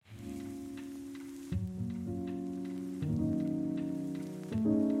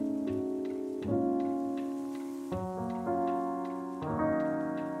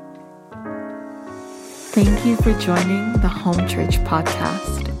Thank you for joining the Home Church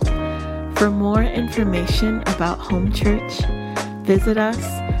podcast. For more information about Home Church, visit us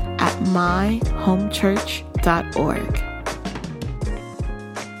at myhomechurch.org.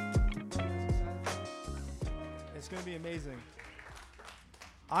 It's going to be amazing.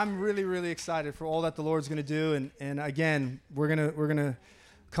 I'm really excited for all that the Lord's going to do, and again, we're gonna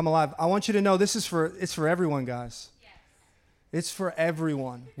come alive. I want you to know it's for everyone, guys. Yes. It's for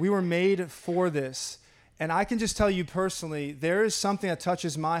everyone. We were made for this. And I can just tell you personally, there is something that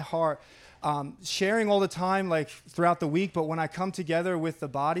touches my heart, sharing all the time, like throughout the week, but when I come together with the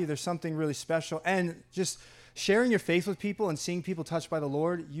body, there's something really special. And just sharing your faith with people and seeing people touched by the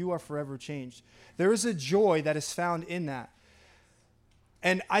Lord, you are forever changed. There is a joy that is found in that.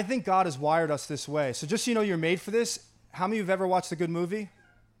 And I think God has wired us this way. So just so you know, you're made for this. How many of you have ever watched a good movie?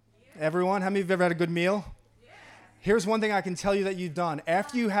 Yeah. Everyone? How many of you have ever had a good meal? Here's one thing I can tell you that you've done.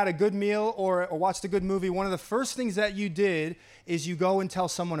 After you had a good meal or watched a good movie, one of the first things that you did is you go and tell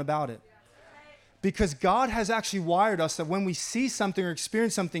someone about it. Because God has actually wired us that when we see something or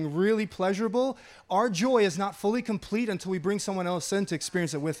experience something really pleasurable, our joy is not fully complete until we bring someone else in to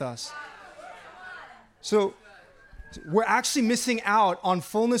experience it with us. So we're actually missing out on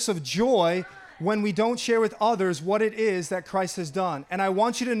fullness of joy when we don't share with others what it is that Christ has done. And I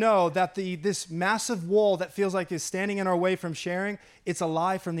want you to know that this massive wall that feels like is standing in our way from sharing, it's a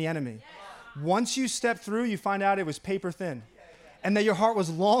lie from the enemy. Once you step through, you find out it was paper thin, and that your heart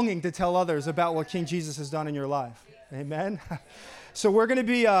was longing to tell others about what King Jesus has done in your life. Amen? So we're going to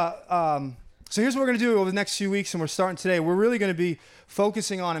be, so here's what we're going to do over the next few weeks, and we're starting today. We're really going to be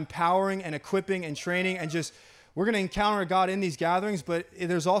focusing on empowering and equipping and training and just we're going to encounter God in these gatherings, but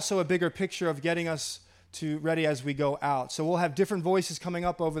there's also a bigger picture of getting us to ready as we go out. So we'll have different voices coming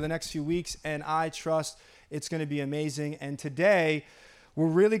up over the next few weeks, and I trust it's going to be amazing. And today, we're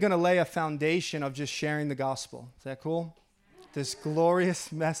really going to lay a foundation of just sharing the gospel. Is that cool? This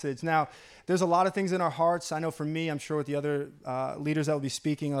glorious message. Now, there's a lot of things in our hearts. I know for me, I'm sure with the other leaders that will be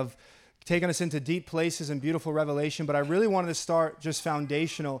speaking of taking us into deep places and beautiful revelation, but I really wanted to start just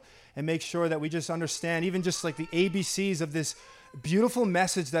foundational and make sure that we just understand even just like the ABCs of this beautiful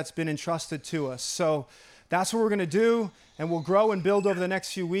message that's been entrusted to us. So that's what we're going to do, and we'll grow and build over the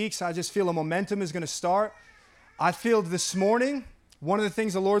next few weeks. I just feel a momentum is going to start. I feel this morning, one of the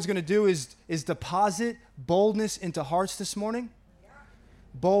things the Lord's going to do is deposit boldness into hearts this morning.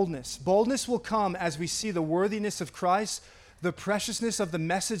 Boldness. Boldness will come as we see the worthiness of Christ, the preciousness of the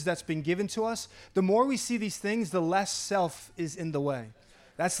message that's been given to us. The more we see these things, the less self is in the way.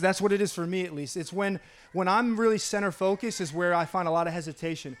 That's what it is for me, at least. It's when I'm really center focused is where I find a lot of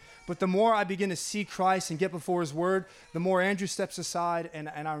hesitation. But the more I begin to see Christ and get before his word, the more Andrew steps aside and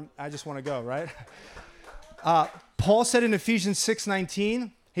I just want to go, right? Paul said in Ephesians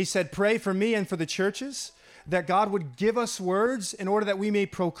 6:19, he said, pray for me and for the churches that God would give us words in order that we may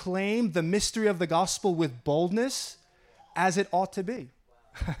proclaim the mystery of the gospel with boldness as it ought to be.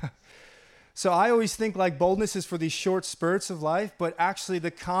 So I always think like boldness is for these short spurts of life, but actually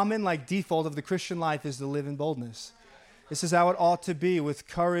the common like default of the Christian life is to live in boldness. This is how it ought to be, with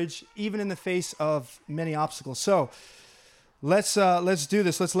courage, even in the face of many obstacles. So let's do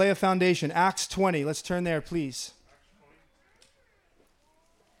this. Let's lay a foundation. Acts 20. Let's turn there, please.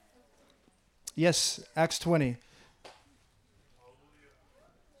 Yes, Acts 20.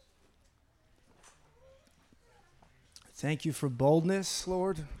 Thank you for boldness,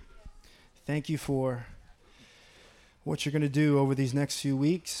 Lord. Thank you for what you're going to do over these next few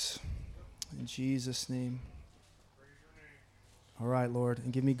weeks. In Jesus' name. All right, Lord,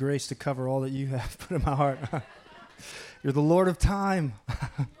 and give me grace to cover all that you have put in my heart. You're the Lord of time.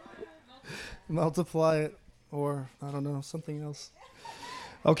 Multiply it, or I don't know, something else.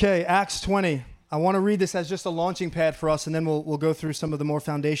 Okay, Acts 20. I want to read this as just a launching pad for us, and then we'll go through some of the more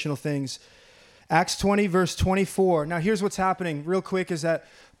foundational things. Acts 20, verse 24. Now, here's what's happening real quick is that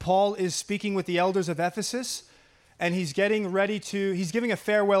Paul is speaking with the elders of Ephesus, and he's giving a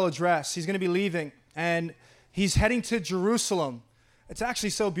farewell address. He's going to be leaving, and he's heading to Jerusalem. It's actually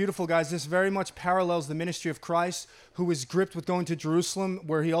so beautiful, guys. This very much parallels the ministry of Christ, who was gripped with going to Jerusalem,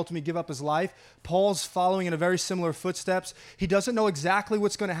 where he ultimately gave up his life. Paul's following in a very similar footsteps. He doesn't know exactly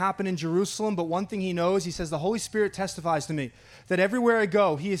what's going to happen in Jerusalem, but one thing he knows, he says, the Holy Spirit testifies to me that everywhere I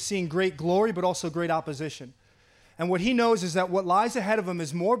go, he is seeing great glory, but also great opposition. And what he knows is that what lies ahead of him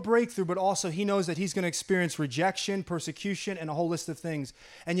is more breakthrough, but also he knows that he's going to experience rejection, persecution, and a whole list of things.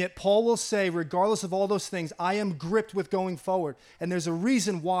 And yet Paul will say, regardless of all those things, I am gripped with going forward. And there's a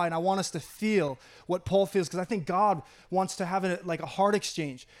reason why, and I want us to feel what Paul feels, because I think God wants to have a heart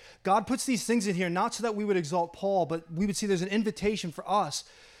exchange. God puts these things in here not so that we would exalt Paul, but we would see there's an invitation for us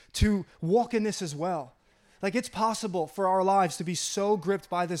to walk in this as well. Like, it's possible for our lives to be so gripped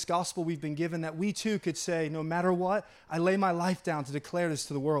by this gospel we've been given that we too could say, no matter what, I lay my life down to declare this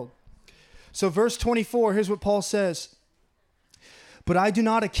to the world. So verse 24, here's what Paul says. But I do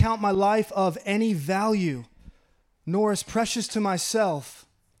not account my life of any value, nor as precious to myself,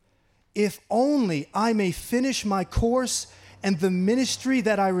 if only I may finish my course and the ministry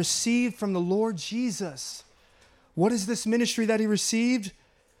that I received from the Lord Jesus. What is this ministry that he received?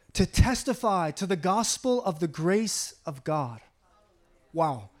 To testify to the gospel of the grace of God.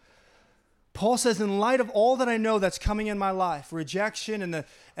 Wow. Paul says, in light of all that I know that's coming in my life, rejection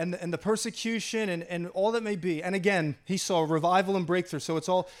and the persecution and all that may be, and again, he saw revival and breakthrough, so it's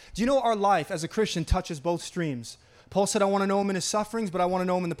all, do you know our life as a Christian touches both streams? Paul said, I want to know him in his sufferings, but I want to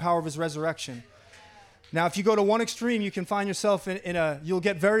know him in the power of his resurrection. Now, if you go to one extreme, you can find yourself you'll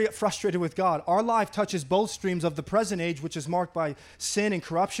get very frustrated with God. Our life touches both streams of the present age, which is marked by sin and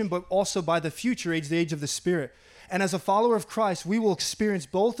corruption, but also by the future age, the age of the Spirit. And as a follower of Christ, we will experience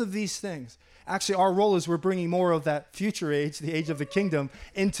both of these things. Actually, our role is we're bringing more of that future age, the age of the kingdom,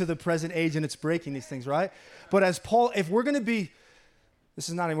 into the present age, and it's breaking these things, right? But as Paul, if we're going to be, this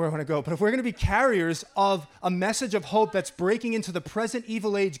is not anywhere I want to go, but if we're going to be carriers of a message of hope that's breaking into the present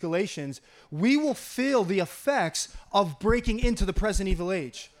evil age, Galatians, we will feel the effects of breaking into the present evil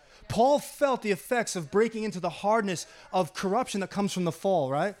age. Paul felt the effects of breaking into the hardness of corruption that comes from the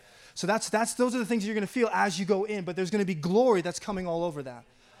fall, right? So those are the things you're going to feel as you go in, but there's going to be glory that's coming all over that.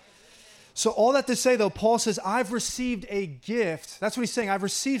 So all that to say, though, Paul says, I've received a gift. That's what he's saying. I've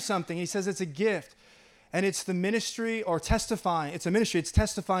received something. He says it's a gift. And it's the ministry or testifying. It's a ministry. It's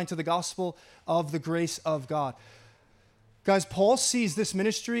testifying to the gospel of the grace of God. Guys, Paul sees this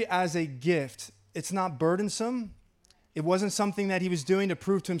ministry as a gift. It's not burdensome. It wasn't something that he was doing to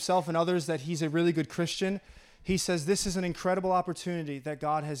prove to himself and others that he's a really good Christian. He says, this is an incredible opportunity that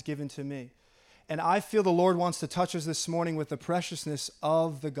God has given to me. And I feel the Lord wants to touch us this morning with the preciousness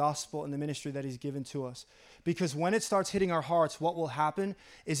of the gospel and the ministry that he's given to us. Because when it starts hitting our hearts, what will happen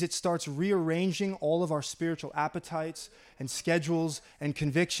is it starts rearranging all of our spiritual appetites and schedules and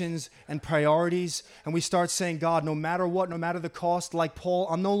convictions and priorities. And we start saying, God, no matter what, no matter the cost, like Paul,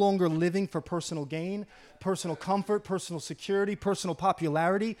 I'm no longer living for personal gain, personal comfort, personal security, personal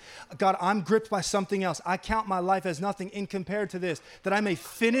popularity. God, I'm gripped by something else. I count my life as nothing in compared to this, that I may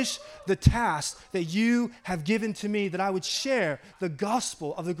finish the task that you have given to me, that I would share the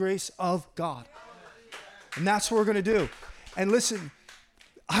gospel of the grace of God. And that's what we're going to do. And listen,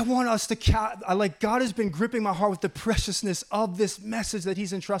 I want us to, God has been gripping my heart with the preciousness of this message that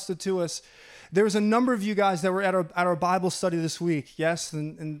he's entrusted to us. There was a number of you guys that were at our Bible study this week, yes,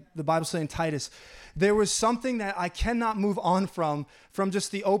 and the Bible study in Titus. There was something that I cannot move on from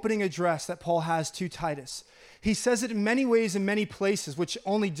just the opening address that Paul has to Titus. He says it in many ways in many places, which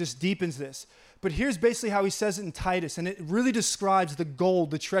only just deepens this. But here's basically how he says it in Titus, and it really describes the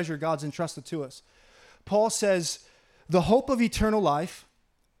gold, the treasure God's entrusted to us. Paul says, the hope of eternal life,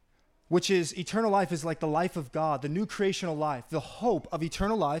 which is, eternal life is like the life of God, the new creational life, the hope of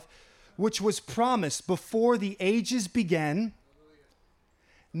eternal life, which was promised before the ages began,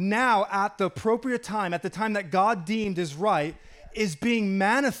 now at the appropriate time, at the time that God deemed is right, is being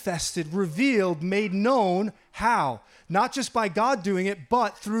manifested, revealed, made known. How? Not just by God doing it,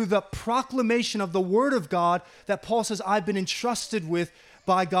 but through the proclamation of the word of God that Paul says, I've been entrusted with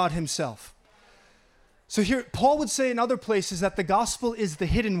by God himself. So here, Paul would say in other places that the gospel is the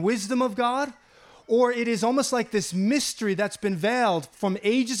hidden wisdom of God, or it is almost like this mystery that's been veiled from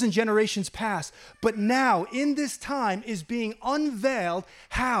ages and generations past, but now in this time is being unveiled.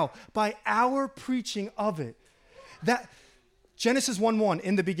 How? By our preaching of it. That Genesis 1:1,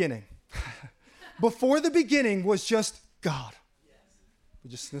 in the beginning. Before the beginning was just God.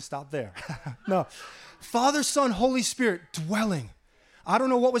 We're just going to stop there. No. Father, Son, Holy Spirit dwelling. I don't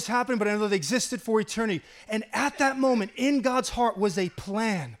know what was happening, but I know they existed for eternity. And at that moment, in God's heart was a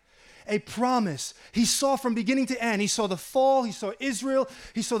plan, a promise. He saw from beginning to end. He saw the fall. He saw Israel.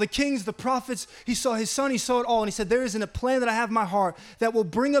 He saw the kings, the prophets. He saw his son. He saw it all. And he said, there is a plan that I have in my heart that will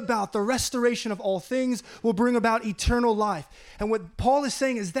bring about the restoration of all things, will bring about eternal life. And what Paul is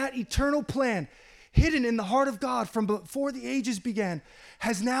saying is that eternal plan, hidden in the heart of God from before the ages began,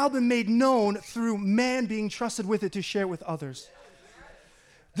 has now been made known through man being trusted with it to share it with others.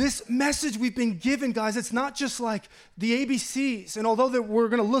 This message we've been given, guys, it's not just like the ABCs. And although we're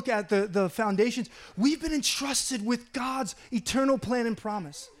going to look at the foundations, we've been entrusted with God's eternal plan and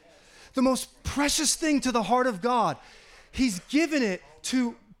promise. The most precious thing to the heart of God. He's given it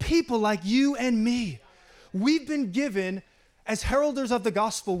to people like you and me. We've been given, as heralders of the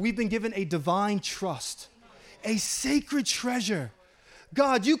gospel, we've been given a divine trust, a sacred treasure.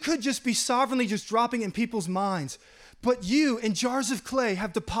 God, you could just be sovereignly just dropping in people's minds. But you, in jars of clay,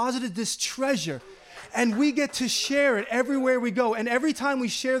 have deposited this treasure. And we get to share it everywhere we go. And every time we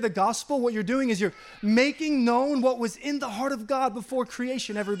share the gospel, what you're doing is you're making known what was in the heart of God before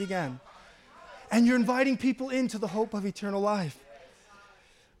creation ever began. And you're inviting people into the hope of eternal life.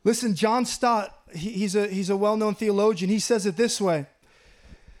 Listen, John Stott, he's a well-known theologian. He says it this way.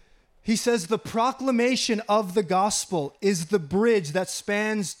 He says, the proclamation of the gospel is the bridge that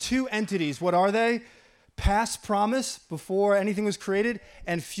spans two entities. What are they? Past promise before anything was created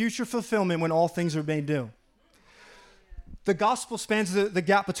and future fulfillment when all things are made new. The gospel spans the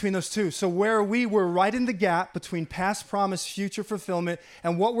gap between those two. So where are we? We're right in the gap between past promise, future fulfillment.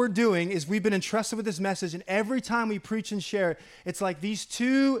 And what we're doing is we've been entrusted with this message. And every time we preach and share it, it's like these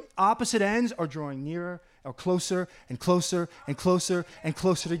two opposite ends are drawing nearer or closer and closer and closer and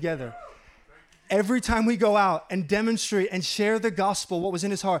closer together. Every time we go out and demonstrate and share the gospel, what was in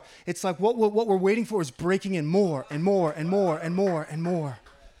his heart, it's like what we're waiting for is breaking in more and more and more and more and more.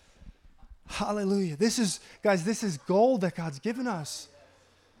 Hallelujah. This is gold that God's given us.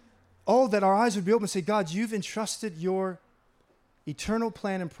 Oh, that our eyes would be open and say, God, you've entrusted your eternal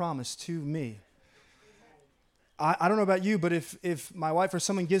plan and promise to me. I don't know about you, but if my wife or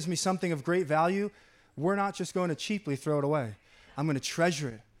someone gives me something of great value, we're not just going to cheaply throw it away. I'm going to treasure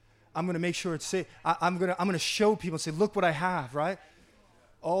it. I'm going to make sure it's safe. I'm going to show people and say, look what I have, right?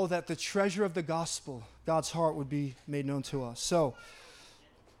 Oh, that the treasure of the gospel, God's heart, would be made known to us. So,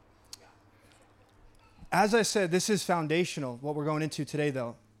 as I said, this is foundational, what we're going into today,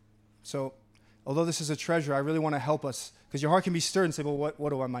 though. So, although this is a treasure, I really want to help us, because your heart can be stirred and say, well,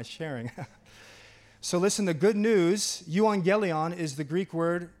 what am I sharing? So listen, the good news, euangelion, is the Greek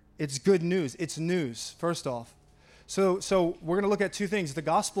word. It's good news. It's news, first off. So we're going to look at two things. The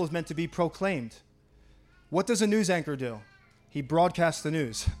gospel is meant to be proclaimed. What does a news anchor do? He broadcasts the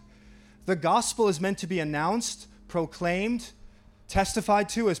news. The gospel is meant to be announced, proclaimed, testified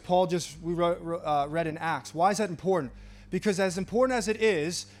to, as Paul just read in Acts. Why is that important? Because as important as it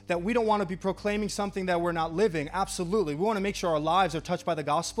is that we don't want to be proclaiming something that we're not living, absolutely. We want to make sure our lives are touched by the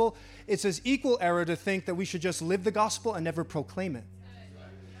gospel. It's as equal error to think that we should just live the gospel and never proclaim it.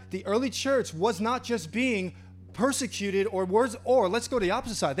 The early church was not just being persecuted or let's go to the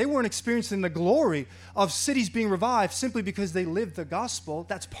opposite side. They weren't experiencing the glory of cities being revived simply because they lived the gospel.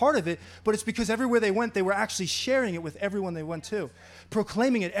 That's part of it, but it's because everywhere they went, they were actually sharing it with everyone they went to,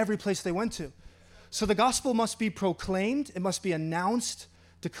 proclaiming it every place they went to. So the gospel must be proclaimed. It must be announced,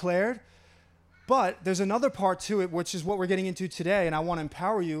 declared. But there's another part to it, which is what we're getting into today, and I want to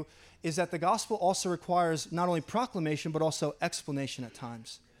empower you, is that the gospel also requires not only proclamation, but also explanation at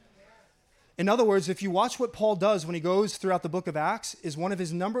times. In other words, if you watch what Paul does when he goes throughout the book of Acts, is one of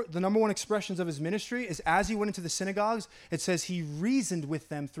the number one expressions of his ministry is as he went into the synagogues, it says he reasoned with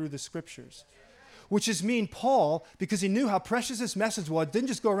them through the scriptures. Which is mean Paul, because he knew how precious this message was, didn't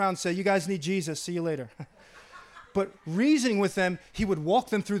just go around and say, you guys need Jesus, see you later. But reasoning with them, he would walk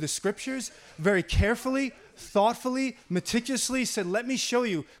them through the scriptures very carefully, thoughtfully, meticulously, said, let me show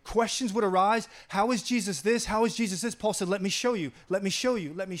you. Questions would arise. How is Jesus this? How is Jesus this? Paul said, let me show you. Let me show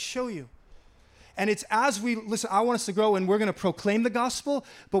you. Let me show you. And it's as we, listen, I want us to grow and we're going to proclaim the gospel,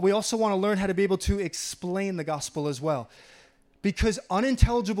 but we also want to learn how to be able to explain the gospel as well. Because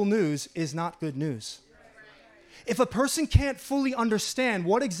unintelligible news is not good news. If a person can't fully understand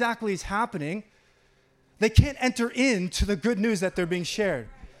what exactly is happening, they can't enter into the good news that they're being shared.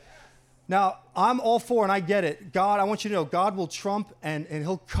 Now, I'm all for, and I get it, God, I want you to know, God will trump and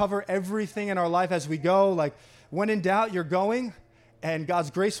he'll cover everything in our life as we go. Like, when in doubt, you're going, and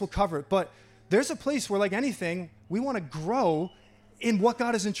God's grace will cover it. But there's a place where, like anything, we want to grow in what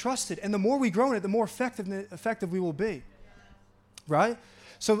God has entrusted. And the more we grow in it, the more effective we will be. Right?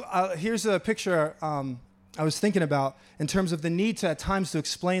 So here's a picture I was thinking about in terms of the need to, at times, to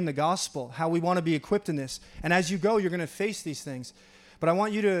explain the gospel, how we want to be equipped in this. And as you go, you're going to face these things. But I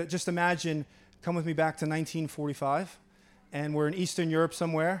want you to just imagine, come with me back to 1945, and we're in Eastern Europe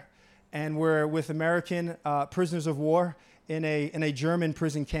somewhere, and we're with American prisoners of war in a German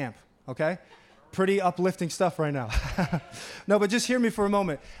prison camp, okay? Pretty uplifting stuff right now. No, but just hear me for a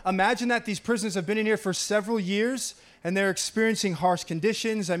moment. Imagine that these prisoners have been in here for several years, and they're experiencing harsh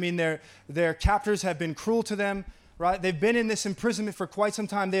conditions. I mean, their captors have been cruel to them, right? They've been in this imprisonment for quite some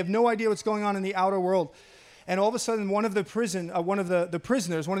time. They have no idea what's going on in the outer world. And all of a sudden, one of the prisoners, one of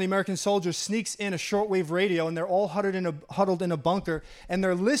the American soldiers, sneaks in a shortwave radio, and they're all huddled in a bunker, and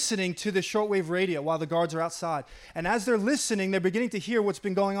they're listening to the shortwave radio while the guards are outside. And as they're listening, they're beginning to hear what's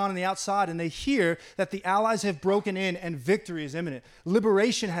been going on the outside, and they hear that the Allies have broken in and victory is imminent.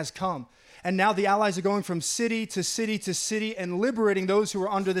 Liberation has come. And now the Allies are going from city to city to city and liberating those who are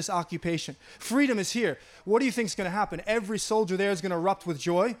under this occupation. Freedom is here. What do you think is going to happen? Every soldier there is going to erupt with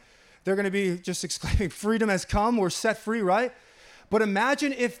joy. They're going to be just exclaiming, freedom has come, we're set free, right? But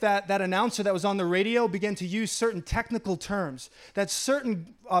imagine if that announcer that was on the radio began to use certain technical terms that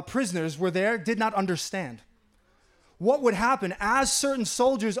certain prisoners were there did not understand. What would happen? As certain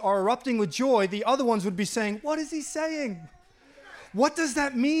soldiers are erupting with joy, the other ones would be saying, what is he saying? What does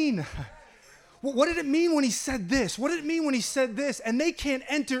that mean? What did it mean when he said this? What did it mean when he said this? And they can't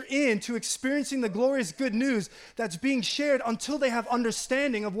enter into experiencing the glorious good news that's being shared until they have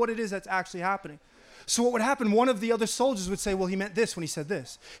understanding of what it is that's actually happening. So what would happen? One of the other soldiers would say, well, he meant this when he said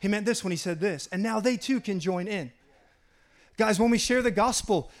this. He meant this when he said this. And now they too can join in. Guys, when we share the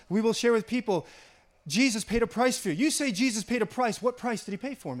gospel, we will share with people, Jesus paid a price for you. You say Jesus paid a price. What price did he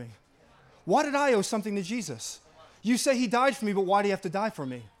pay for me? Why did I owe something to Jesus? You say he died for me, but why do you have to die for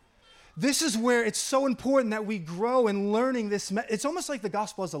me? This is where it's so important that we grow in learning this. It's almost like the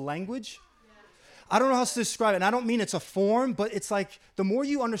gospel as a language. I don't know how else to describe it, and I don't mean it's a form, but it's like the more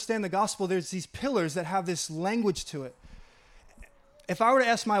you understand the gospel, there's these pillars that have this language to it. If I were to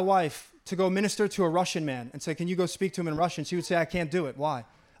ask my wife to go minister to a Russian man and say, can you go speak to him in Russian? She would say, I can't do it. Why?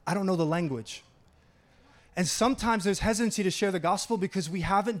 I don't know the language. And sometimes there's hesitancy to share the gospel because we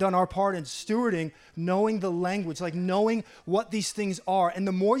haven't done our part in stewarding, knowing the language, like knowing what these things are. And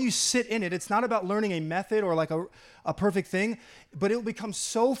the more you sit in it, it's not about learning a method or like a perfect thing, but it'll become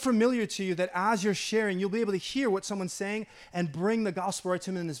so familiar to you that as you're sharing, you'll be able to hear what someone's saying and bring the gospel right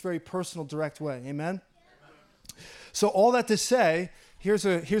to them in this very personal, direct way. Amen? So all that to say, here's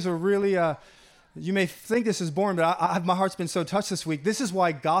a really, you may think this is boring, but my heart's been so touched this week. This is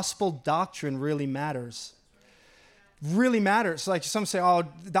why gospel doctrine really matters. Really matters. Like some say, oh,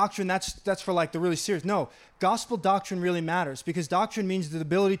 doctrine, that's for like the really serious. No, gospel doctrine really matters because doctrine means the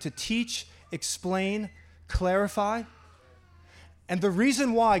ability to teach, explain, clarify. And the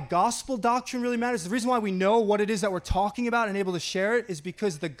reason why gospel doctrine really matters, the reason why we know what it is that we're talking about and able to share it is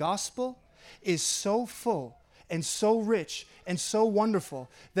because the gospel is so full and so rich and so wonderful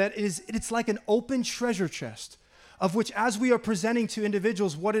that it's like an open treasure chest of which as we are presenting to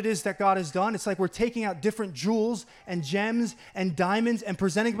individuals what it is that God has done, it's like we're taking out different jewels and gems and diamonds and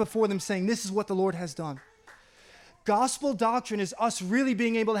presenting before them saying, this is what the Lord has done. Gospel doctrine is us really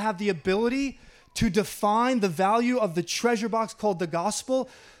being able to have the ability to define the value of the treasure box called the gospel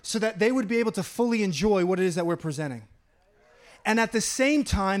so that they would be able to fully enjoy what it is that we're presenting. And at the same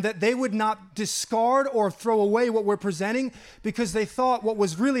time, that they would not discard or throw away what we're presenting because they thought what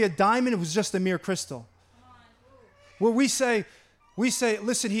was really a diamond was just a mere crystal. Where we say,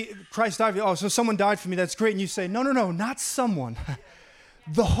 listen, Christ died for you. Oh, so someone died for me. That's great. And you say, no, not someone.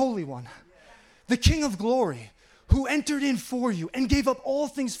 The Holy One, the King of Glory, who entered in for you and gave up all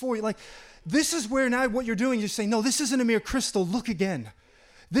things for you. Like, this is where now what you're doing, you're saying, no, this isn't a mere crystal. Look again.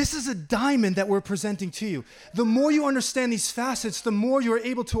 This is a diamond that we're presenting to you. The more you understand these facets, the more you're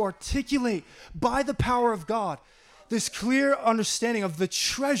able to articulate by the power of God this clear understanding of the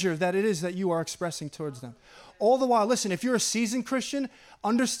treasure that it is that you are expressing towards them. All the while, listen, if you're a seasoned Christian,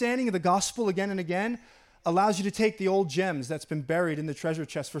 understanding of the gospel again and again allows you to take the old gems that's been buried in the treasure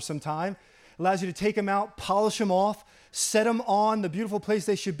chest for some time, allows you to take them out, polish them off, set them on the beautiful place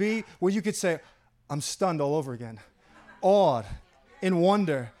they should be, where you could say, I'm stunned all over again, awed, in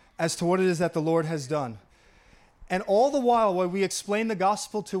wonder as to what it is that the Lord has done. And all the while, when we explain the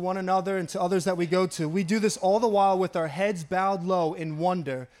gospel to one another and to others that we go to, we do this all the while with our heads bowed low in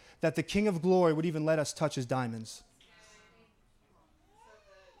wonder that the King of Glory would even let us touch his diamonds.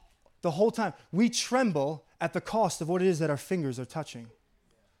 The whole time, we tremble at the cost of what it is that our fingers are touching.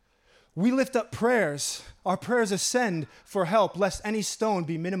 We lift up prayers. Our prayers ascend for help, lest any stone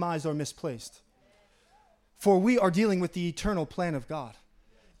be minimized or misplaced. For we are dealing with the eternal plan of God,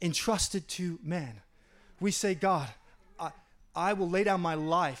 entrusted to man. We say, God, I will lay down my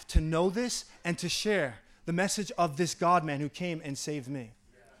life to know this and to share the message of this God-man who came and saved me.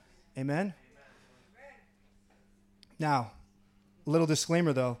 Amen? Now, a little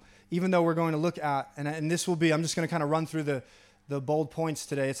disclaimer though, even though we're going to look at, and this will be, I'm just going to kind of run through the bold points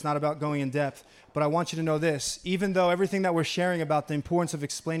today. It's not about going in depth, but I want you to know this. Even though everything that we're sharing about the importance of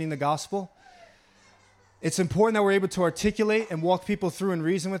explaining the gospel, it's important that we're able to articulate and walk people through and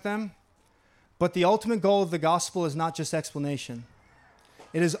reason with them. But the ultimate goal of the gospel is not just explanation.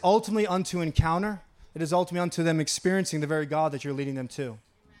 It is ultimately unto encounter. It is ultimately unto them experiencing the very God that you're leading them to.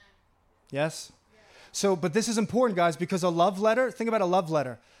 Yes? So, but this is important, guys, because a love letter, think about a love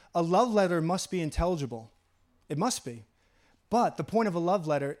letter. A love letter must be intelligible. It must be. But the point of a love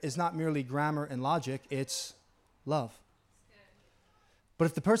letter is not merely grammar and logic, it's love. But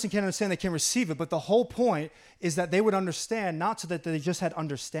if the person can't understand, they can't receive it. But the whole point is that they would understand, not so that they just had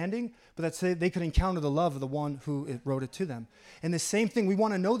understanding, but that they could encounter the love of the one who wrote it to them. And the same thing, we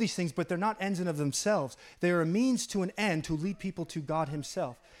want to know these things, but they're not ends in of themselves. They are a means to an end to lead people to God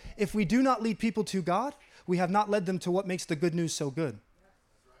himself. If we do not lead people to God, we have not led them to what makes the good news so good.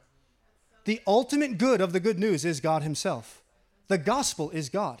 The ultimate good of the good news is God himself. The gospel is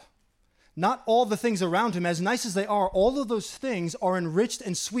God. Not all the things around him, as nice as they are, all of those things are enriched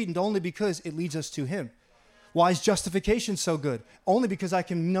and sweetened only because it leads us to him. Why is justification so good? Only because I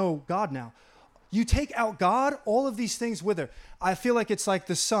can know God now. You take out God, all of these things wither. I feel like it's like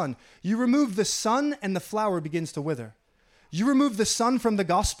the sun. You remove the sun and the flower begins to wither. You remove the sun from the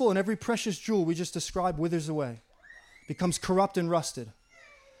gospel and every precious jewel we just described withers away, becomes corrupt and rusted.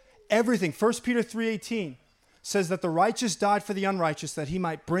 Everything, 1 Peter 3:18 says that the righteous died for the unrighteous that he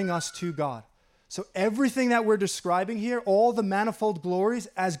might bring us to God. So everything that we're describing here, all the manifold glories,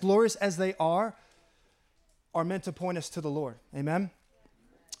 as glorious as they are meant to point us to the Lord. Amen?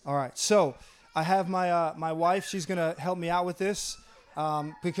 All right, so I have my wife. She's going to help me out with this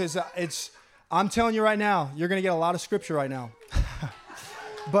because I'm telling you right now, you're going to get a lot of scripture right now.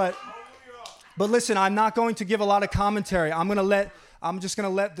 But listen, I'm not going to give a lot of commentary. I'm just going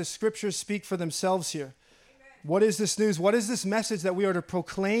to let the scriptures speak for themselves here. What is this news? What is this message that we are to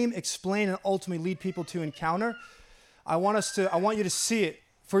proclaim, explain, and ultimately lead people to encounter? I want you to see it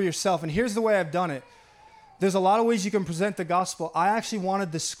for yourself. And here's the way I've done it. There's a lot of ways you can present the gospel. I actually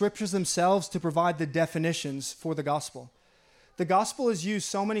wanted the scriptures themselves to provide the definitions for the gospel. The gospel is used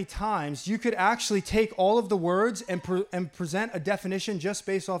so many times, you could actually take all of the words and present a definition just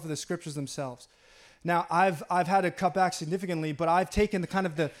based off of the scriptures themselves. Now, I've had to cut back significantly, but I've taken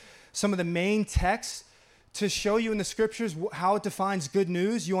some of the main texts to show you in the scriptures how it defines good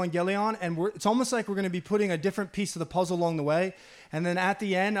news, euangelion, and it's almost like we're going to be putting a different piece of the puzzle along the way. And then at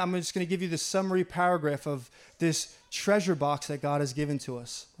the end, I'm just going to give you the summary paragraph of this treasure box that God has given to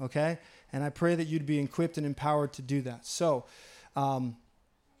us, okay? And I pray that you'd be equipped and empowered to do that. So,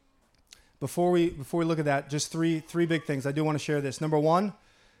 before we look at that, just three big things. I do want to share this. Number one,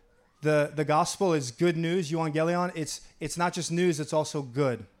 the gospel is good news, euangelion. It's not just news, it's also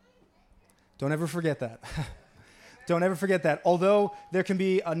good. Don't ever forget that. Don't ever forget that. Although there can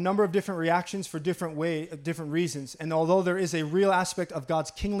be a number of different reactions for different reasons, and although there is a real aspect of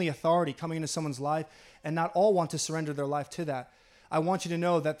God's kingly authority coming into someone's life, and not all want to surrender their life to that, I want you to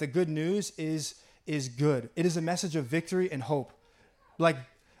know that the good news is good. It is a message of victory and hope. Like,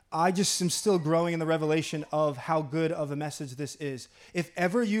 I just am still growing in the revelation of how good of a message this is. If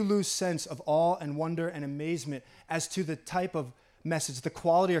ever you lose sense of awe and wonder and amazement as to the type of message, the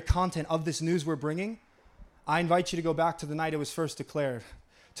quality or content of this news we're bringing, I invite you to go back to the night it was first declared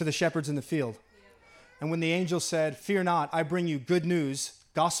to the shepherds in the field. And when the angel said, "Fear not, I bring you good news,"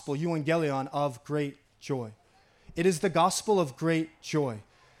 gospel, euangelion, of great joy. It is the gospel of great joy.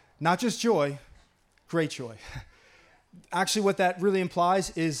 Not just joy, great joy. Actually, what that really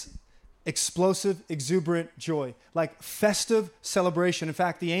implies is explosive, exuberant joy, like festive celebration. In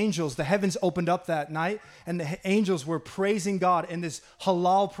fact, the heavens opened up that night, and the angels were praising God in this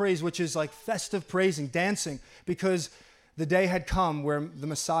halal praise, which is like festive praising, dancing, because the day had come where the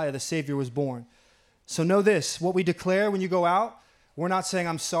Messiah, the Savior, was born. So know this, what we declare when you go out, we're not saying,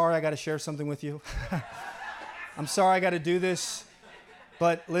 "I'm sorry, I got to share something with you." "I'm sorry, I got to do this."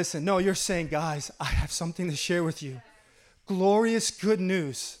 But listen, no, you're saying, "Guys, I have something to share with you." Glorious good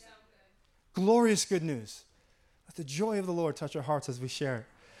news. Glorious good news. Let the joy of the Lord touch our hearts as we share it.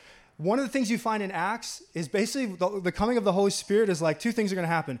 One of the things you find in Acts is basically the coming of the Holy Spirit is like two things are going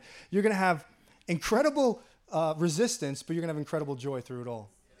to happen. You're going to have incredible resistance, but you're going to have incredible joy through it all.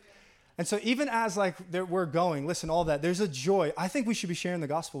 And so even as we're going, listen, all that, there's a joy. I think we should be sharing the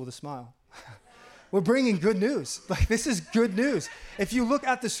gospel with a smile. We're bringing good news. Like, this is good news. If you look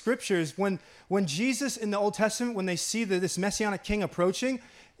at the scriptures, when Jesus in the Old Testament, when they see this Messianic king approaching,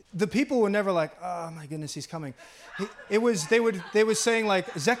 the people were never like, "Oh my goodness, he's coming." They were saying, like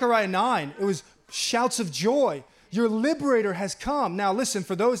Zechariah 9, it was shouts of joy. Your liberator has come. Now listen,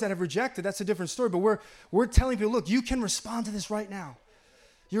 for those that have rejected, that's a different story, but we're telling people, look, you can respond to this right now.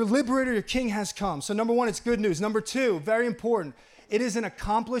 Your liberator, your king has come. So number one, it's good news. Number two, very important, it is an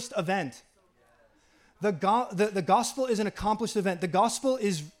accomplished event. The gospel is an accomplished event. The gospel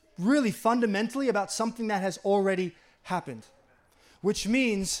is really fundamentally about something that has already happened, which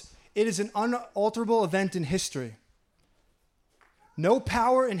means it is an unalterable event in history. No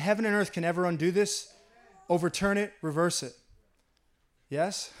power in heaven and earth can ever undo this, overturn it, reverse it.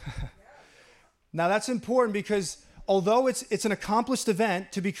 Yes? Now that's important because although it's an accomplished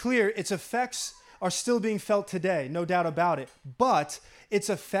event, to be clear, its effects are still being felt today, no doubt about it. But its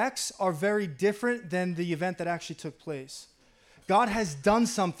effects are very different than the event that actually took place. God has done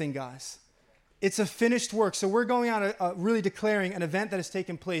something, guys. It's a finished work. So we're going out really declaring an event that has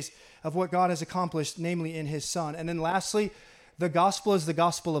taken place of what God has accomplished, namely in his Son. And then lastly, the gospel is the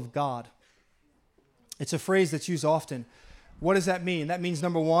gospel of God. It's a phrase that's used often. What does that mean? That means,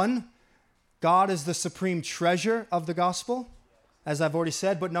 number one, God is the supreme treasure of the gospel, as I've already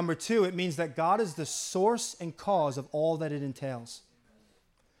said. But number two, it means that God is the source and cause of all that it entails.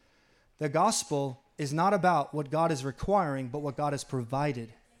 The gospel is not about what God is requiring, but what God has provided.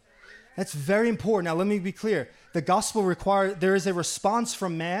 That's very important. Now, let me be clear. The gospel there is a response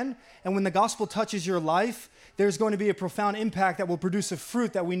from man, and when the gospel touches your life, there's going to be a profound impact that will produce a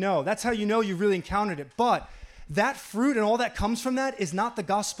fruit that we know. That's how you know you really encountered it. But that fruit and all that comes from that is not the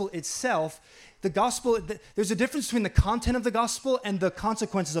gospel itself. The gospel, there's a difference between the content of the gospel and the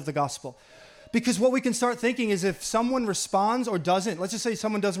consequences of the gospel. Because what we can start thinking is if someone responds or doesn't, let's just say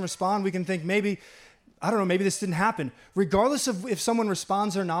someone doesn't respond, we can think maybe this didn't happen. Regardless of if someone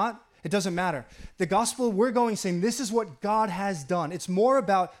responds or not, it doesn't matter. The gospel, we're going saying this is what God has done. It's more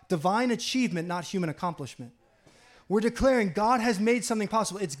about divine achievement, not human accomplishment. We're declaring God has made something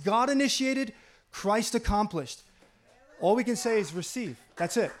possible. It's God initiated, Christ accomplished. All we can say is receive.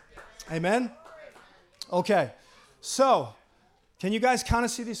 That's it. Amen? Okay. So, can you guys kind of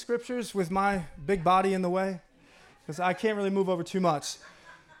see these scriptures with my big body in the way? Because I can't really move over too much.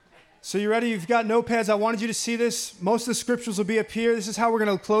 So you ready? You've got notepads. I wanted you to see this. Most of the scriptures will be up here. This is how we're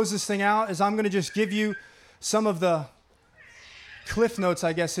going to close this thing out, is I'm going to just give you some of the cliff notes,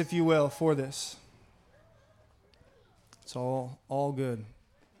 I guess, if you will, for this. It's all good.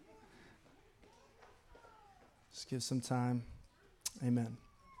 Just give some time. Amen.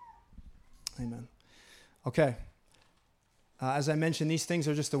 Amen. Okay. As I mentioned, these things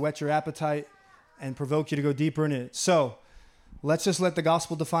are just to whet your appetite and provoke you to go deeper in it. So, let's just let the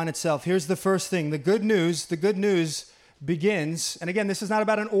gospel define itself. Here's the first thing. The good news begins, and again, this is not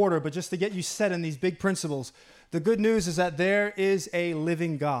about an order, but just to get you set in these big principles. The good news is that there is a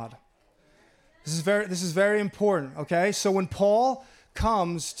living God. This is very important, okay? So when Paul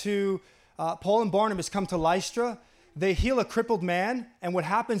and Barnabas come to Lystra, they heal a crippled man, and what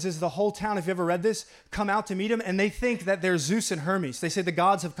happens is the whole town, if you ever read this, come out to meet him, and they think that they're Zeus and Hermes. They say the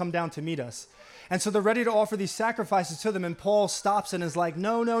gods have come down to meet us. And so they're ready to offer these sacrifices to them, and Paul stops and is like,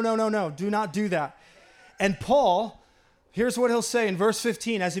 no, do not do that. And Paul, here's what he'll say in verse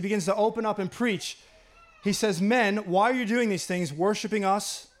 15 as he begins to open up and preach. He says, men, why are you doing these things, worshiping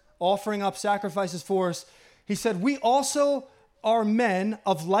us, offering up sacrifices for us? He said, we also are men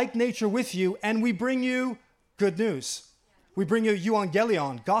of like nature with you, and we bring you good news. We bring you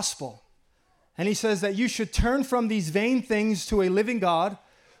euangelion, gospel. And he says that you should turn from these vain things to a living God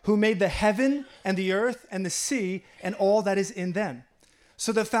who made the heaven and the earth and the sea and all that is in them.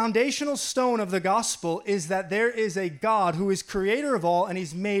 So the foundational stone of the gospel is that there is a God who is creator of all, and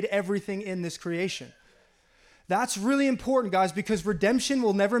he's made everything in this creation. That's really important, guys, because redemption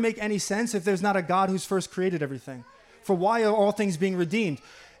will never make any sense if there's not a God who's first created everything. For why are all things being redeemed?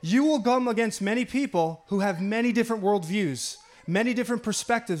 You will come against many people who have many different worldviews, many different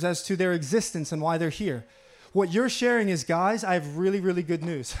perspectives as to their existence and why they're here. What you're sharing is, guys, I have really, really good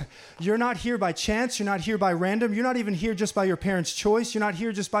news. You're not here by chance. You're not here by random. You're not even here just by your parents' choice. You're not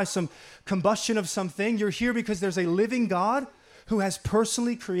here just by some combustion of something. You're here because there's a living God who has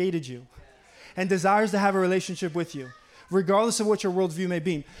personally created you and desires to have a relationship with you, regardless of what your worldview may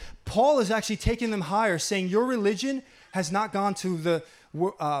be. Paul is actually taking them higher, saying your religion has not gone to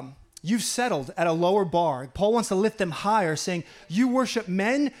you've settled at a lower bar. Paul wants to lift them higher, saying, you worship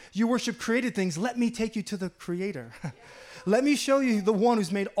men, you worship created things. Let me take you to the creator. Let me show you the one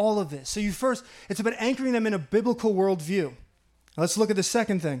who's made all of this. So it's about anchoring them in a biblical worldview. Now let's look at the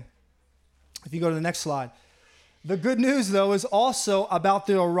second thing. If you go to the next slide. The good news, though, is also about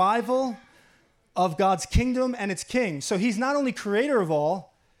the arrival of God's kingdom and its king. So he's not only creator of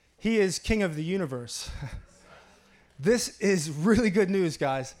all, he is king of the universe. This is really good news,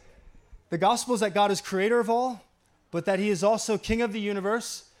 guys. The gospel is that God is creator of all, but that he is also king of the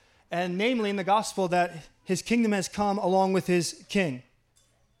universe, and namely in the gospel that his kingdom has come along with his king.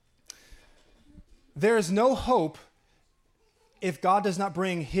 There is no hope if God does not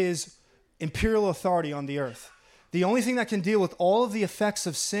bring his imperial authority on the earth. The only thing that can deal with all of the effects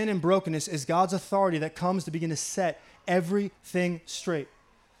of sin and brokenness is God's authority that comes to begin to set everything straight.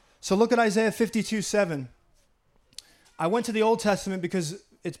 So look at Isaiah 52:7. I went to the Old Testament because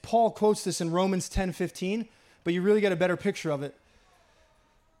Paul quotes this in Romans 10:15, but you really get a better picture of it.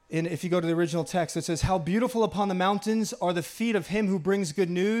 If you go to the original text, it says, how beautiful upon the mountains are the feet of him who brings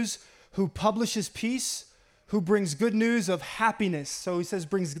good news, who publishes peace, who brings good news of happiness. So he says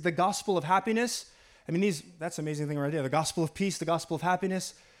brings the gospel of happiness. I mean, that's an amazing thing right there. The gospel of peace, the gospel of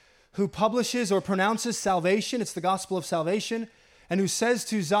happiness. Who publishes or pronounces salvation. It's the gospel of salvation. And who says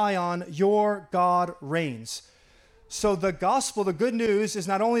to Zion, your God reigns. So the gospel, the good news, is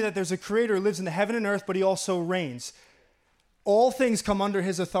not only that there's a creator who lives in the heaven and earth, but he also reigns. All things come under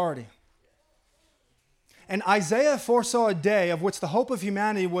his authority. And Isaiah foresaw a day of which the hope of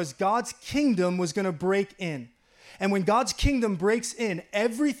humanity was God's kingdom was going to break in. And when God's kingdom breaks in,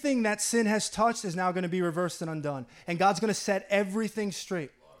 everything that sin has touched is now going to be reversed and undone. And God's going to set everything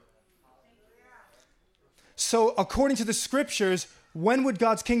straight. So according to the scriptures, when would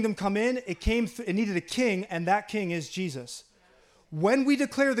God's kingdom come in? It needed a king, and that king is Jesus. When we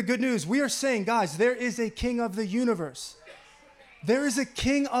declare the good news, we are saying, guys, there is a king of the universe. There is a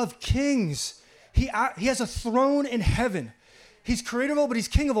king of kings. He has a throne in heaven. He's creator, but he's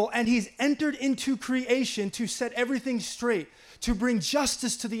king of all, and he's entered into creation to set everything straight, to bring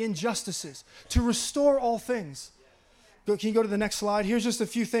justice to the injustices, to restore all things. Can you go to the next slide? Here's just a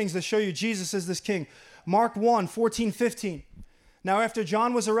few things that show you Jesus is this king. Mark 1, 14, 15. Now after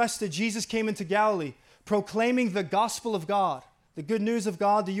John was arrested, Jesus came into Galilee, proclaiming the gospel of God, the good news of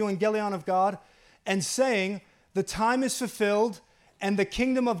God, the euangelion of God, and saying, the time is fulfilled and the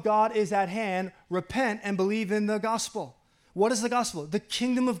kingdom of God is at hand. Repent and believe in the gospel. What is the gospel? The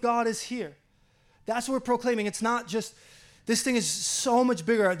kingdom of God is here. That's what we're proclaiming. It's not just, this thing is so much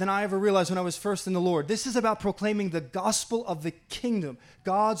bigger than I ever realized when I was first in the Lord. This is about proclaiming the gospel of the kingdom.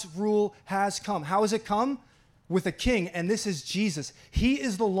 God's rule has come. How has it come? With a king, and this is Jesus. He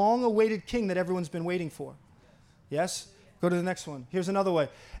is the long-awaited king that everyone's been waiting for. Yes? Go to the next one. Here's another way.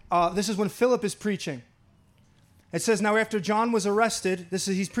 This is when Philip is preaching. It says, now after John was arrested,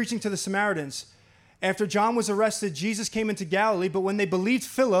 he's preaching to the Samaritans. After John was arrested, Jesus came into Galilee, but when they believed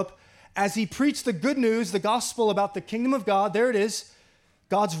Philip, as he preached the good news, the gospel about the kingdom of God, there it is,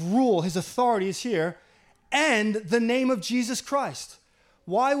 God's rule, his authority is here, and the name of Jesus Christ.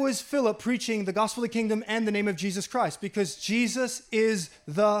 Why was Philip preaching the gospel of the kingdom and the name of Jesus Christ? Because Jesus is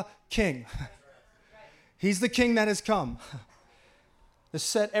the king. He's the king that has come to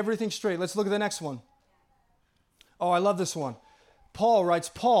set everything straight. Let's look at the next one. Oh, I love this one. Paul writes,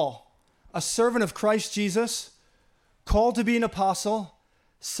 Paul, a servant of Christ Jesus, called to be an apostle,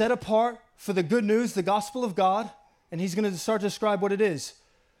 set apart for the good news, the gospel of God, and he's going to start to describe what it is,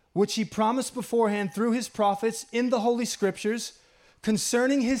 which he promised beforehand through his prophets in the Holy Scriptures,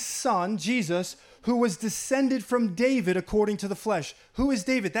 concerning his son, Jesus, who was descended from David according to the flesh. Who is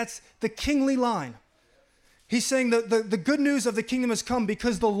David? That's the kingly line. He's saying the good news of the kingdom has come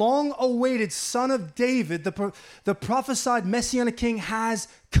because the long-awaited son of David, the prophesied messianic king, has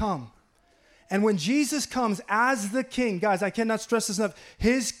come. And when Jesus comes as the king, guys, I cannot stress this enough,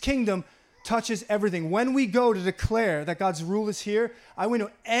 his kingdom touches everything. When we go to declare that God's rule is here, I want to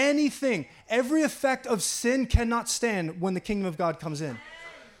know anything, every effect of sin cannot stand when the kingdom of God comes in.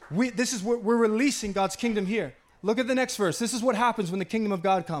 This is what we're releasing God's kingdom here. Look at the next verse. This is what happens when the kingdom of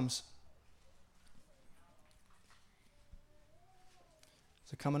God comes.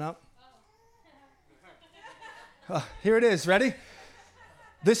 Is it coming up? Here it is. Ready?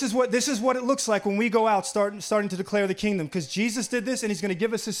 This is what it looks like when we go out starting to declare the kingdom, because Jesus did this and he's going to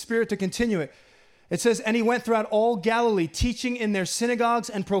give us his spirit to continue it. It says, and he went throughout all Galilee, teaching in their synagogues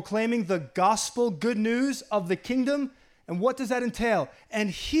and proclaiming the gospel, good news of the kingdom. And what does that entail? And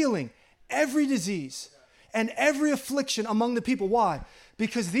healing every disease and every affliction among the people. Why?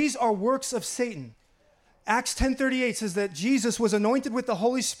 Because these are works of Satan. Acts 10:38 says that Jesus was anointed with the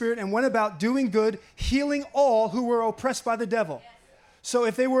Holy Spirit and went about doing good, healing all who were oppressed by the devil. So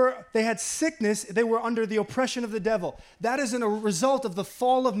if they had sickness, they were under the oppression of the devil. That is a result of the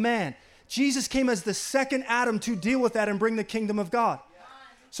fall of man. Jesus came as the second Adam to deal with that and bring the kingdom of God.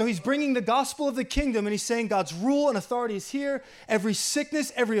 So he's bringing the gospel of the kingdom, and he's saying God's rule and authority is here. Every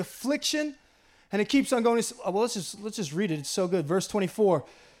sickness, every affliction, and it keeps on going. Well, let's just read it. It's so good. Verse 24.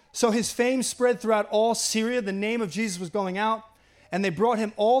 So his fame spread throughout all Syria. The name of Jesus was going out. And they brought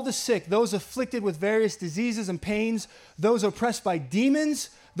him all the sick, those afflicted with various diseases and pains, those oppressed by demons,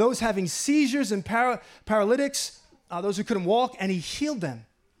 those having seizures and paralytics, those who couldn't walk, and he healed them.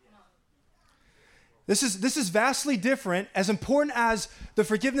 This is vastly different. As important as the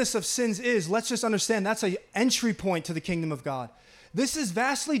forgiveness of sins is, let's just understand that's an entry point to the kingdom of God. This is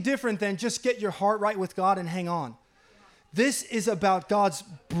vastly different than just get your heart right with God and hang on. This is about God's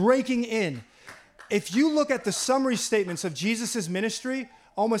breaking in. If you look at the summary statements of Jesus' ministry,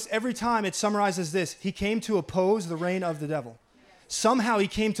 almost every time it summarizes this. He came to oppose the reign of the devil. Somehow he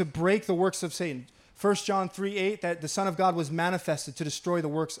came to break the works of Satan. 1 John 3:8, that the Son of God was manifested to destroy the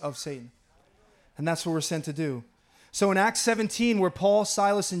works of Satan. And that's what we're sent to do. So in Acts 17, where Paul,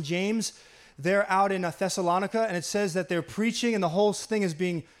 Silas, and James, they're out in Thessalonica, and it says that they're preaching, and the whole thing is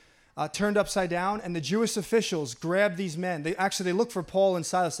being turned upside down, and the Jewish officials grab these men. They look for Paul and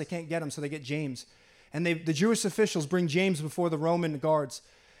Silas. They can't get them, so they get James. And the Jewish officials bring James before the Roman guards,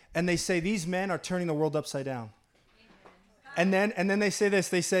 and they say, these men are turning the world upside down. And then they say this.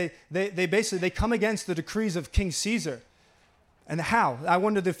 They say, they basically come against the decrees of King Caesar. And how? I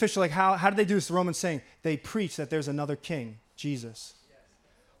wonder the official, how did they do this? The Romans saying, they preach that there's another king, Jesus.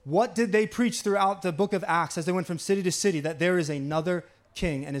 What did they preach throughout the book of Acts as they went from city to city? That there is another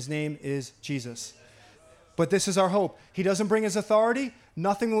king, and his name is Jesus. But this is our hope. He doesn't bring his authority.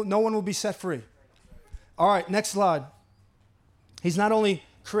 No one will be set free. All right, next slide. He's not only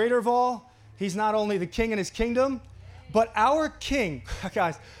creator of all, he's not only the king in his kingdom, but our king,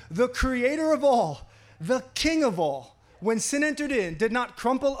 guys, the creator of all, the king of all, when sin entered in, did not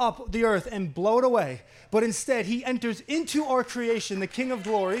crumple up the earth and blow it away, but instead he enters into our creation, the King of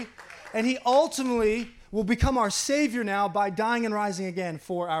glory, and he ultimately will become our Savior now by dying and rising again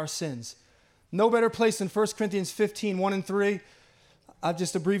for our sins. No better place than 1 Corinthians 15, 1 and 3. I've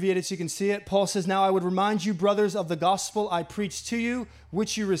just abbreviated so you can see it. Paul says, now I would remind you, brothers, of the gospel I preached to you,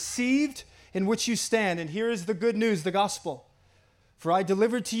 which you received, in which you stand. And here is the good news, the gospel. For I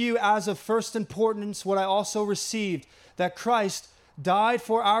delivered to you as of first importance what I also received, that Christ died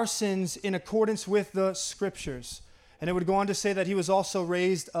for our sins in accordance with the scriptures. And it would go on to say that he was also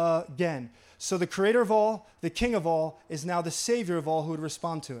raised again. So the creator of all, the king of all, is now the savior of all who would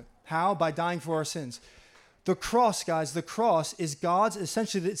respond to it. How? By dying for our sins. The cross, guys, the cross is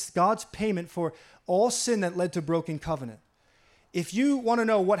it's God's payment for all sin that led to broken covenant. If you want to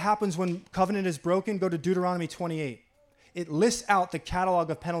know what happens when covenant is broken, go to Deuteronomy 28. It lists out the catalog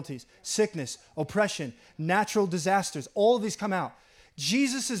of penalties, sickness, oppression, natural disasters. All of these come out.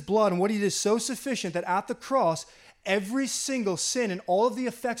 Jesus' blood and what he did is so sufficient that at the cross, every single sin and all of the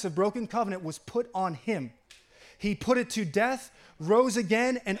effects of broken covenant was put on him. He put it to death, rose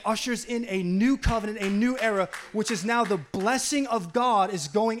again, and ushers in a new covenant, a new era, which is now the blessing of God is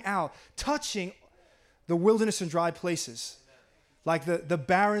going out, touching the wilderness and dry places. Like the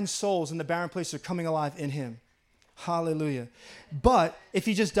barren souls and the barren places are coming alive in him. Hallelujah. But if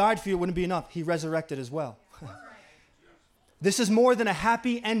he just died for you, it wouldn't be enough. He resurrected as well. This is more than a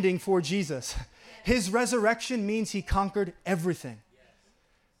happy ending for Jesus. His resurrection means he conquered everything.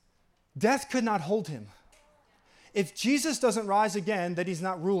 Death could not hold him. If Jesus doesn't rise again, then he's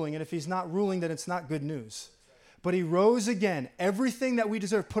not ruling. And if he's not ruling, then it's not good news. But he rose again. Everything that we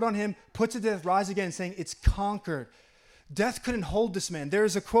deserve put on him, put to death, rise again, saying it's conquered. Death couldn't hold this man. There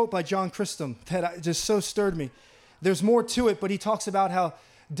is a quote by John Chrysostom that just so stirred me. There's more to it, but he talks about how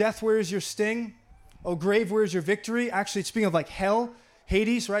death, where is your sting? Oh, grave, where is your victory? Actually, speaking of like hell,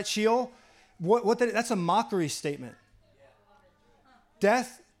 Hades, right? Sheol. That's a mockery statement.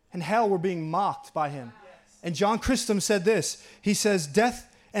 Death and hell were being mocked by him. And John Chrysostom said this. He says,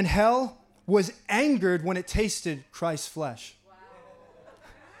 death and hell was angered when it tasted Christ's flesh.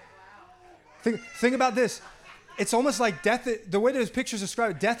 Think about this. It's almost like death, the way those pictures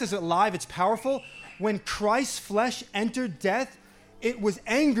describe it, death is alive, it's powerful. When Christ's flesh entered death, it was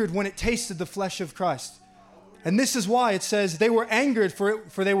angered when it tasted the flesh of Christ. And this is why it says they were angered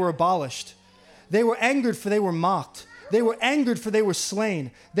for they were abolished. They were angered for they were mocked. They were angered for they were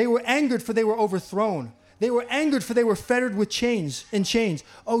slain. They were angered for they were overthrown. They were angered for they were fettered with chains.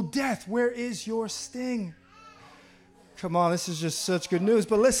 Oh, death, where is your sting? Come on, this is just such good news.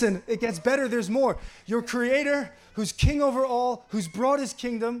 But listen, it gets better. There's more. Your creator, who's king over all, who's brought his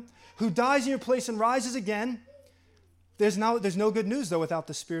kingdom, who dies in your place and rises again. There's no good news, though, without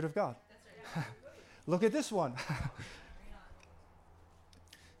the Spirit of God. Look at this one.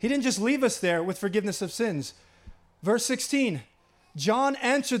 He didn't just leave us there with forgiveness of sins. Verse 16, John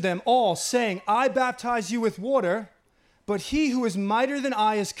answered them all, saying, I baptize you with water, but he who is mightier than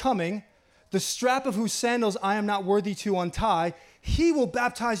I is coming, the strap of whose sandals I am not worthy to untie. He will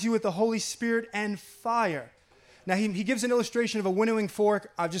baptize you with the Holy Spirit and fire. Now, he gives an illustration of a winnowing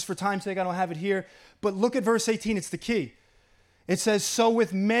fork. Just for time's sake, I don't have it here. But look at verse 18. It's the key. It says, so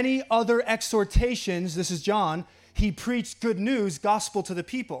with many other exhortations, this is John, he preached good news, gospel to the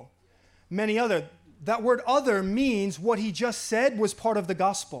people. Many other. That word other means what he just said was part of the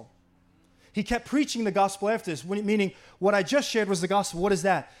gospel. He kept preaching the gospel after this, meaning what I just shared was the gospel. What is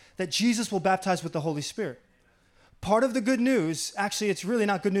that? That Jesus will baptize with the Holy Spirit. Part of the good news, actually it's really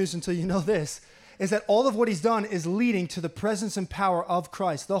not good news until you know this, is that all of what he's done is leading to the presence and power of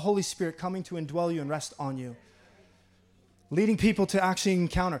Christ, the Holy Spirit coming to indwell you and rest on you. leading people to actually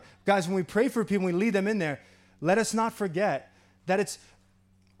encounter. Guys, when we pray for people, we lead them in there, let us not forget that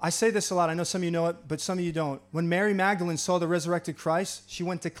I say this a lot. I know some of you know it, but some of you don't. When Mary Magdalene saw the resurrected Christ, she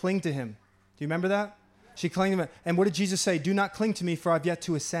went to cling to him. Do you remember that? She clung to him. And what did Jesus say? Do not cling to me, for I've yet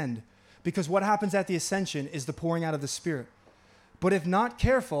to ascend. Because what happens at the ascension is the pouring out of the Spirit. But if not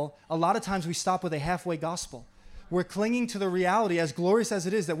careful, a lot of times we stop with a halfway gospel. We're clinging to the reality, as glorious as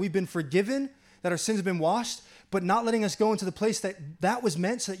it is, that we've been forgiven, that our sins have been washed, but not letting us go into the place that was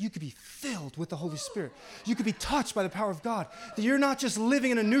meant so that you could be filled with the Holy Spirit. You could be touched by the power of God. That you're not just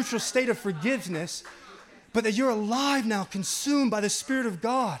living in a neutral state of forgiveness, but that you're alive now, consumed by the Spirit of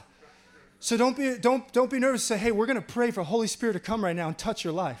God. So don't be nervous. Say, hey, we're going to pray for Holy Spirit to come right now and touch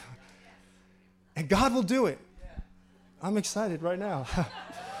your life. And God will do it. I'm excited right now.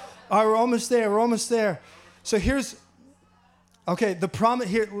 All right, we're almost there. So the promise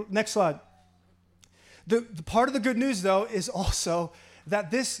here, next slide. The part of the good news, though, is also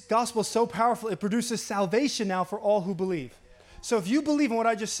that this gospel is so powerful, it produces salvation now for all who believe. So if you believe in what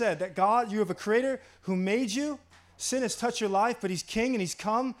I just said, that God, you have a creator who made you, sin has touched your life, but he's king and he's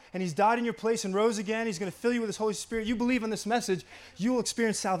come and he's died in your place and rose again. He's going to fill you with his Holy Spirit. You believe in this message, you will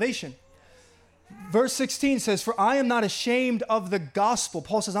experience salvation. Verse 16 says, for I am not ashamed of the gospel.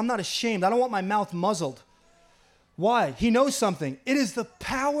 Paul says, I'm not ashamed. I don't want my mouth muzzled. Why? He knows something. It is the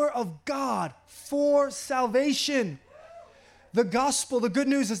power of God for salvation. The gospel, the good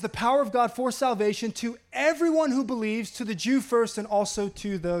news, is the power of God for salvation to everyone who believes, to the Jew first and also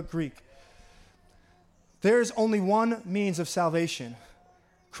to the Greek. There is only one means of salvation,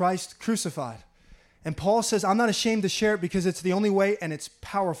 Christ crucified. And Paul says, I'm not ashamed to share it because it's the only way and it's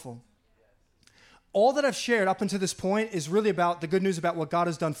powerful. All that I've shared up until this point is really about the good news about what God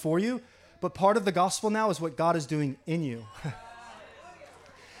has done for you. But part of the gospel now is what God is doing in you.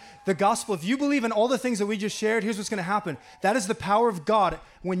 The gospel, if you believe in all the things that we just shared, here's what's going to happen. That is the power of God.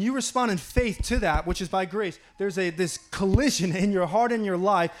 When you respond in faith to that, which is by grace, there's this collision in your heart and your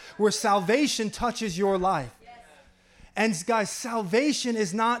life where salvation touches your life. Yes. And guys, salvation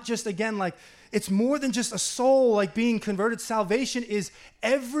is not just, again, like, it's more than just a soul like being converted. Salvation is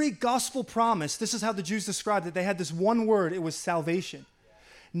every gospel promise. This is how the Jews described it. They had this one word. It was salvation.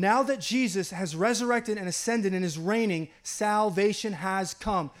 Now that Jesus has resurrected and ascended and is reigning, salvation has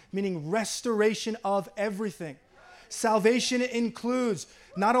come, meaning restoration of everything. Salvation includes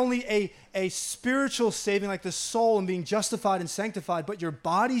not only a spiritual saving, like the soul and being justified and sanctified, but your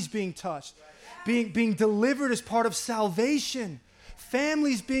body's being touched, being delivered as part of salvation.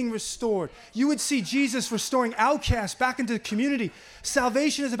 Families being restored. You would see Jesus restoring outcasts back into the community.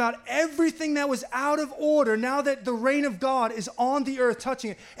 Salvation is about everything that was out of order. Now that the reign of God is on the earth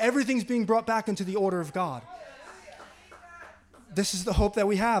touching it, everything's being brought back into the order of God. This is the hope that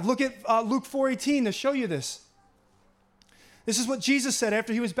we have. Look at Luke 4:18 to show you this. This is what Jesus said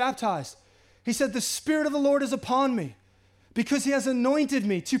after he was baptized. He said, the Spirit of the Lord is upon me because he has anointed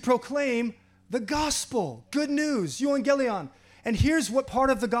me to proclaim the gospel, good news, euangelion. And here's what part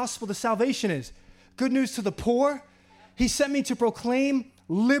of the gospel, the salvation is. Good news to the poor. He sent me to proclaim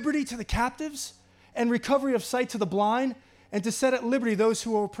liberty to the captives and recovery of sight to the blind and to set at liberty those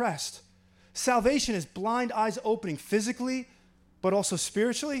who are oppressed. Salvation is blind eyes opening physically, but also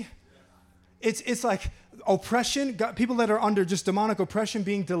spiritually. It's like oppression, people that are under just demonic oppression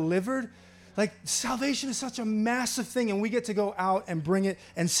being delivered. Like salvation is such a massive thing, and we get to go out and bring it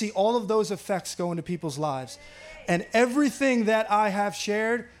and see all of those effects go into people's lives. And everything that I have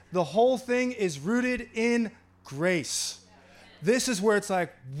shared, the whole thing is rooted in grace. This is where it's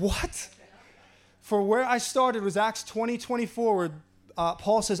like, what? For where I started was Acts 20:24, where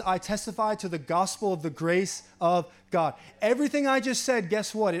Paul says, I testify to the gospel of the grace of God. Everything I just said,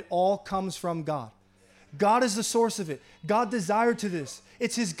 guess what? It all comes from God. God is the source of it. God desired to this.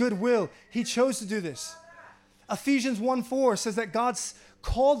 It's his good will. He chose to do this. Ephesians 1:4 says that God's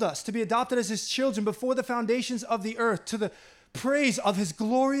called us to be adopted as his children before the foundations of the earth to the praise of his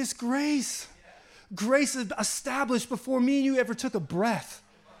glorious grace. Grace is established before me and you ever took a breath.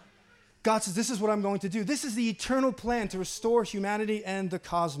 God says, this is what I'm going to do. This is the eternal plan to restore humanity and the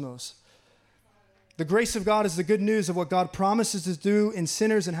cosmos. The grace of God is the good news of what God promises to do in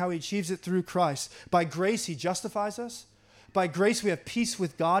sinners and how he achieves it through Christ. By grace, he justifies us. By grace, we have peace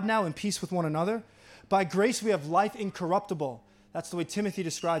with God now and peace with one another. By grace, we have life incorruptible. That's the way Timothy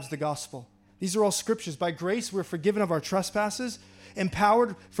describes the gospel. These are all scriptures. By grace, we're forgiven of our trespasses,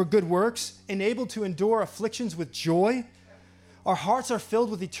 empowered for good works, enabled to endure afflictions with joy. Our hearts are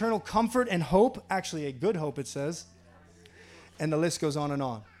filled with eternal comfort and hope. Actually, a good hope, it says. And the list goes on and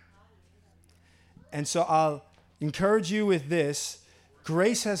on. And so I'll encourage you with this.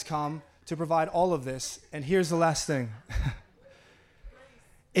 Grace has come to provide all of this. And here's the last thing.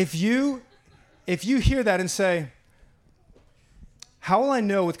 If you hear that and say, how will I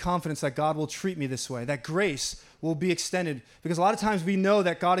know with confidence that God will treat me this way, that grace will be extended? Because a lot of times we know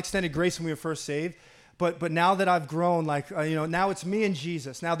that God extended grace when we were first saved, but now that I've grown, now it's me and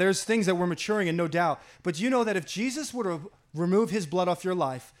Jesus. Now there's things that we're maturing in, no doubt. But you know that if Jesus were to remove his blood off your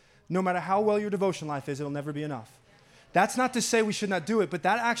life, no matter how well your devotion life is, it'll never be enough. That's not to say we should not do it, but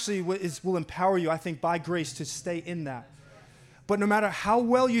that actually will empower you, I think, by grace to stay in that. But no matter how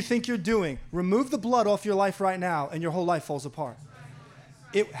well you think you're doing, remove the blood off your life right now and your whole life falls apart.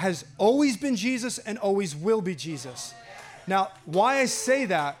 It has always been Jesus and always will be Jesus. Now, why I say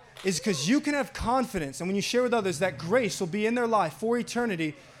that is because you can have confidence, and when you share with others, that grace will be in their life for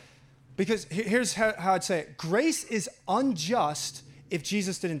eternity. Because here's how I'd say it. Grace is unjust if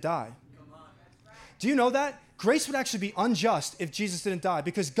Jesus didn't die. Do you know that? Grace would actually be unjust if Jesus didn't die,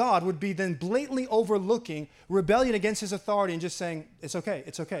 because God would be then blatantly overlooking rebellion against his authority and just saying, it's okay,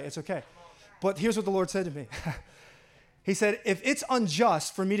 it's okay, it's okay. But here's what the Lord said to me. He said, if it's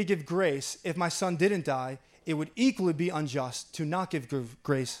unjust for me to give grace if my son didn't die, it would equally be unjust to not give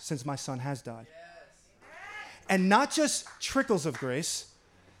grace since my son has died. And not just trickles of grace,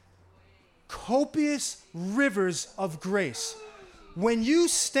 copious rivers of grace. When you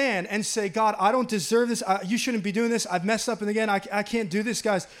stand and say, God, I don't deserve this. You shouldn't be doing this. I've messed up, and again, I can't do this,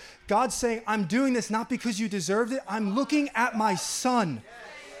 guys. God's saying, I'm doing this not because you deserved it. I'm looking at my son.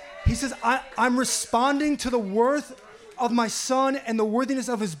 He says, I'm responding to the worth of my son and the worthiness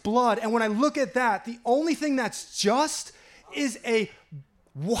of his blood. And when I look at that, the only thing that's just is a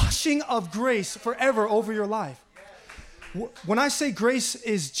washing of grace forever over your life. When I say grace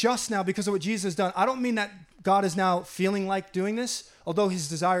is just now because of what Jesus has done, I don't mean that God is now feeling like doing this, although his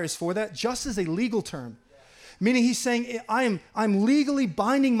desire is for that. Just is a legal term, meaning he's saying, I'm legally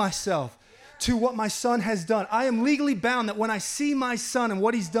binding myself to what my son has done. I am legally bound that when I see my son and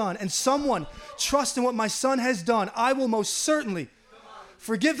what he's done, and someone trusts in what my son has done, I will most certainly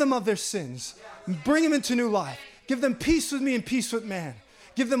forgive them of their sins, bring them into new life, give them peace with me and peace with man,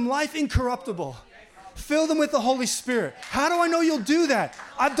 give them life incorruptible, fill them with the Holy Spirit. How do I know you'll do that?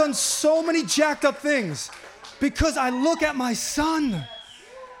 I've done so many jacked up things because I look at my son.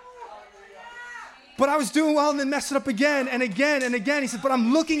 But I was doing well and then messed it up again and again and again. He said, but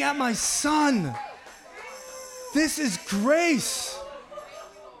I'm looking at my son. This is grace.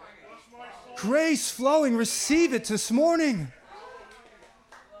 Grace flowing. Receive it this morning.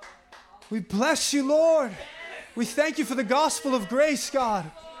 We bless you, Lord. We thank you for the gospel of grace, God.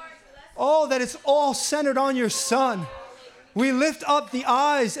 Oh, that it's all centered on your son. We lift up the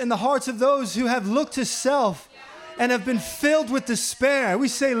eyes and the hearts of those who have looked to self and have been filled with despair. We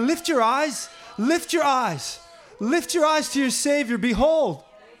say, lift your eyes. Lift your eyes. Lift your eyes to your Savior. Behold.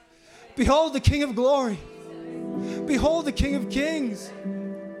 Behold the King of glory. Behold the King of kings.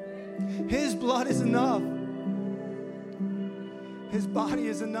 His blood is enough. His body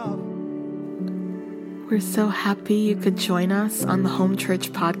is enough. We're so happy you could join us on the Home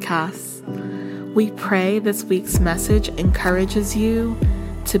Church podcast. We pray this week's message encourages you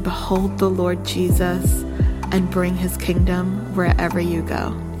to behold the Lord Jesus and bring his kingdom wherever you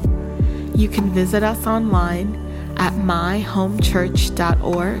go. You can visit us online at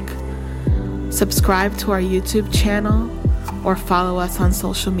myhomechurch.org, subscribe to our YouTube channel, or follow us on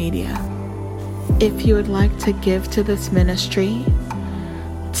social media. If you would like to give to this ministry,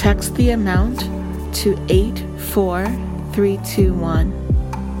 text the amount to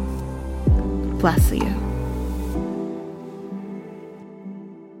 84321. Bless you.